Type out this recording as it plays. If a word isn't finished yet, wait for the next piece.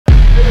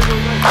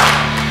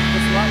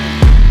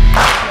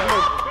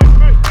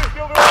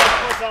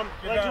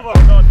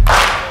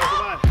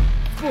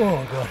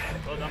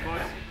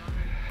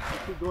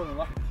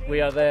We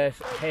are the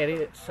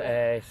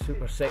Heriots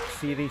Super 6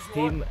 Series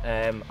team.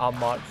 I'm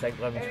Mark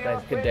Sinclair,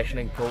 strength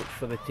conditioning coach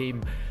for the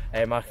team.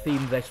 Our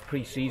theme this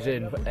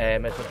pre-season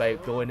is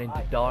about going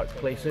into dark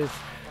places.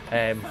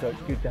 So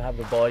it's good to have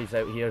the boys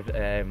out here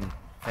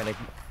kind of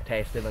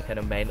testing their kind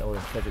of mental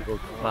and physical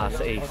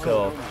capacity.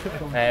 So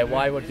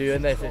why we're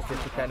doing this is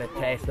just to kind of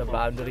test their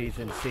boundaries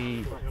and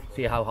see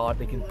how hard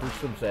they can push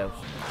themselves.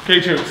 Okay,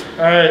 troops,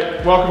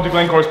 welcome to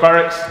Glencorse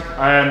Barracks,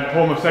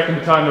 home of 2nd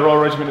Battalion, the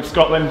Royal Regiment of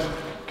Scotland.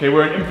 Okay,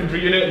 we're an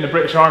infantry unit in the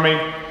British Army,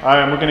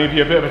 and we're going to give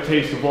you a bit of a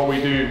taste of what we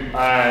do here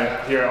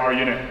at our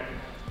unit.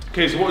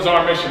 Okay, so what is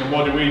our mission and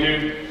what do we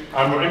do?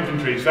 We're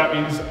infantry, so that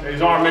means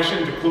it's our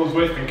mission to close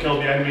with and kill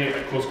the enemy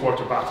at close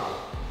quarter battle.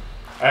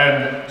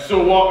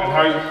 So what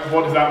and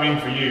what does that mean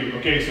for you?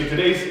 Okay, so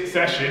today's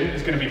session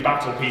is going to be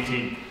Battle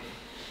PT.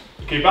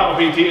 Okay, Battle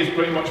PT is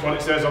pretty much what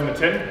it says on the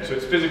tin, so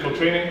it's physical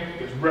training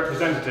that's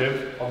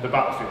representative of the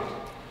battlefield.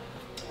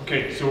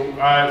 Okay, so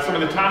some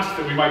of the tasks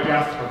that we might be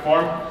asked to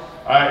perform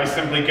is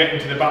simply getting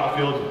to the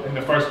battlefield in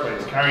the first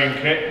place, carrying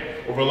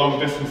kit over long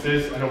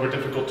distances and over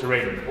difficult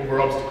terrain,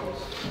 over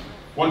obstacles.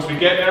 Once we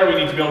get there, we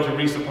need to be able to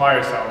resupply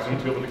ourselves. We need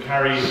to be able to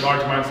carry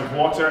large amounts of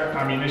water,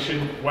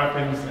 ammunition,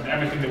 weapons, and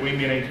everything that we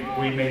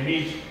may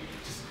need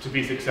to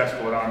be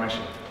successful in our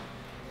mission.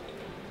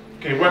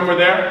 Okay, when we're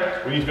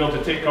there, we need to be able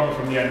to take cover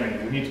from the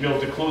enemy. We need to be able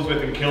to close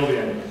with and kill the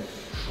enemy.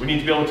 We need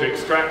to be able to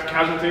extract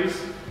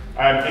casualties,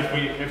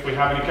 if we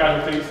have any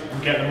casualties,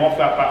 and get them off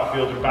that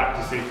battlefield and back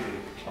to safety.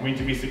 And we need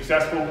to be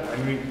successful,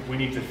 and we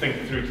need to think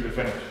through to the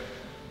finish.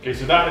 Okay,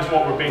 so that is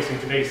what we're basing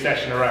today's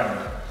session around.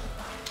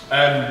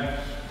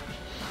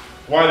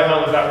 Why the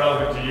hell is that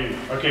relevant to you?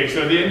 Okay,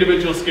 so the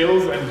individual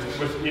skills and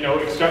with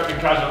extracting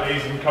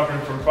casualties and covering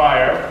from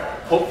fire,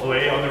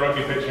 hopefully on the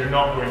rugby pitch you're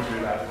not going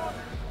through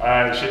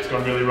that. Shit's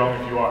gone really wrong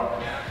if you are.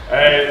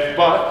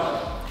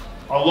 But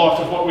a lot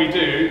of what we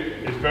do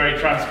is very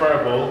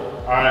transferable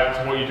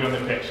to what you do on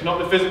the pitch. Not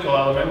the physical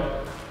element,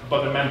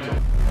 but the mental.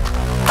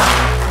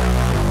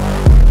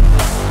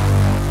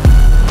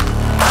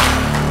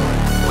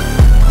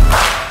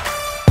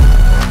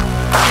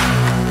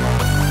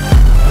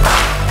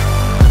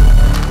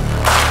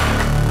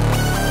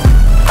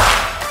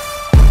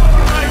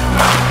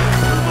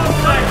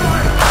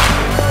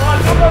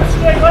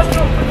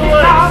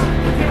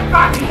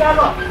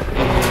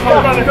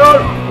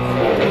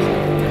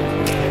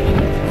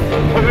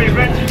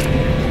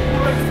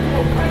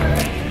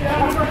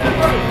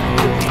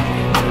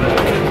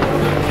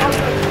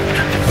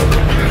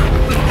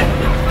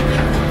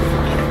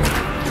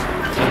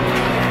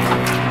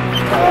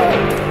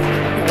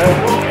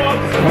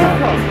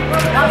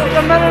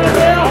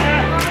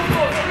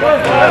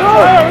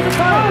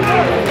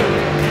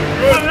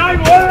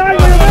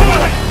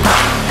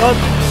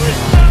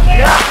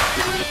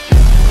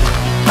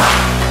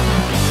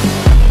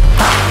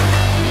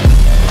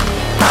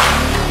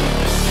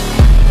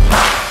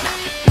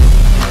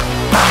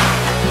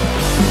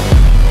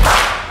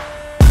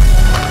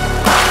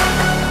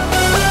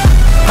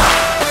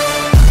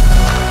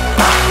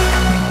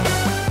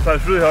 So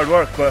it's really hard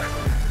work, but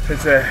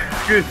it's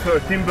good sort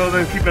of team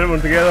building, keeping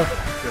everyone together,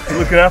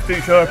 looking after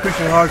each other,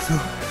 pushing hard. So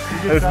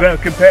there's a bit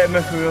of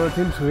competitiveness with the other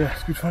teams. So yeah,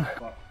 it's good fun.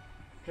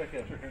 Check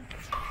in.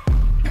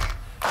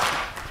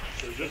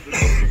 So just the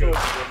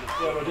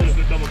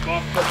double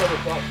clock. Double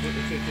clock.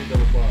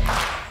 Double clock.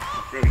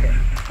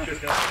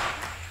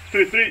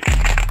 2, 3.